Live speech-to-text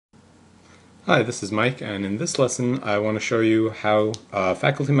Hi, this is Mike, and in this lesson I want to show you how a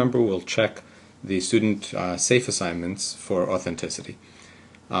faculty member will check the student safe assignments for authenticity.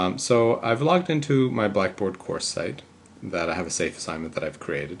 So I've logged into my Blackboard course site that I have a safe assignment that I've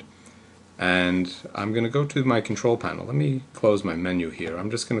created, and I'm going to go to my control panel. Let me close my menu here.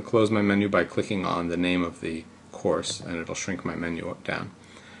 I'm just going to close my menu by clicking on the name of the course, and it'll shrink my menu down.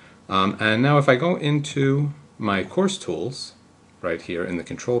 And now if I go into my course tools right here in the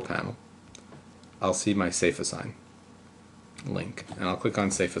control panel, I'll see my Safeassign link, and I'll click on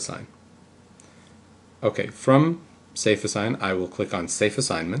Safeassign. Okay, from Safeassign I will click on Safe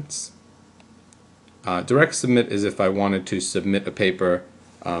Assignments. Direct Submit is if I wanted to submit a paper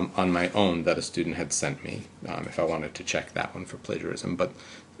on my own that a student had sent me, if I wanted to check that one for plagiarism. But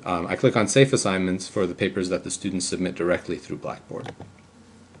I click on Safe Assignments for the papers that the students submit directly through Blackboard.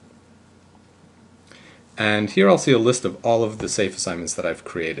 And here I'll see a list of all of the safe assignments that I've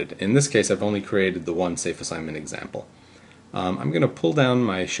created. In this case, I've only created the one safe assignment example. I'm going to pull down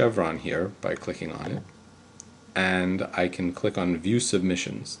my chevron here by clicking on it, and I can click on View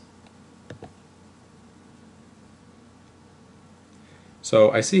Submissions. So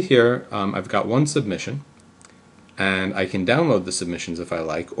I see here I've got one submission, and I can download the submissions if I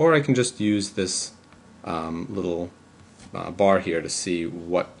like, or I can just use this little bar here to see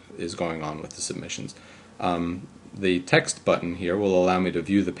what is going on with the submissions. The text button here will allow me to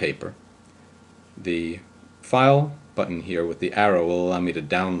view the paper. The file button here with the arrow will allow me to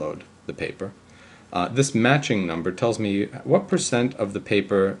download the paper. This matching number tells me what percent of the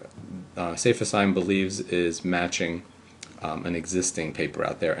paper Safeassign believes is matching an existing paper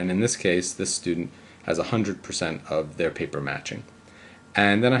out there, and in this case this student has 100% of their paper matching.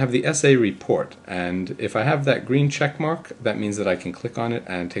 And then I have the essay report, and if I have that green check mark, that means that I can click on it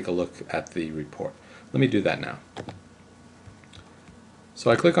and take a look at the report. Let me do that now.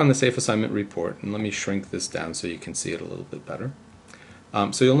 So I click on the Safe Assignment report, and let me shrink this down so you can see it a little bit better.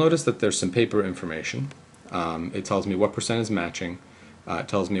 So you'll notice that there's some paper information. It tells me what percent is matching, it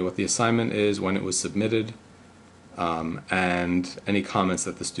tells me what the assignment is, when it was submitted, and any comments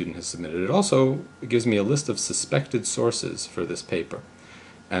that the student has submitted. It also gives me a list of suspected sources for this paper.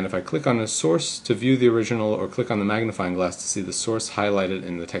 And if I click on a source to view the original, or click on the magnifying glass to see the source highlighted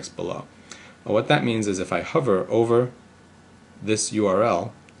in the text below. What that means is if I hover over this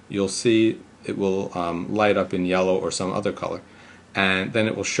URL, you'll see it will light up in yellow or some other color, and then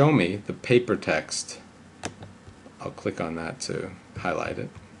it will show me the paper text. I'll click on that to highlight it,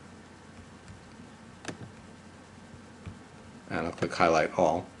 and I'll click Highlight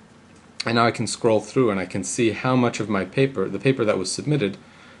All, and now I can scroll through and I can see how much of my paper, the paper that was submitted,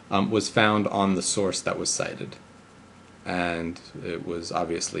 was found on the source that was cited, and it was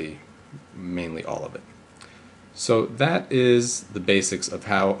obviously mainly all of it. So that is the basics of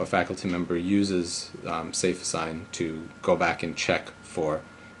how a faculty member uses Safeassign to go back and check for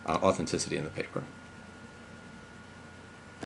authenticity in the paper.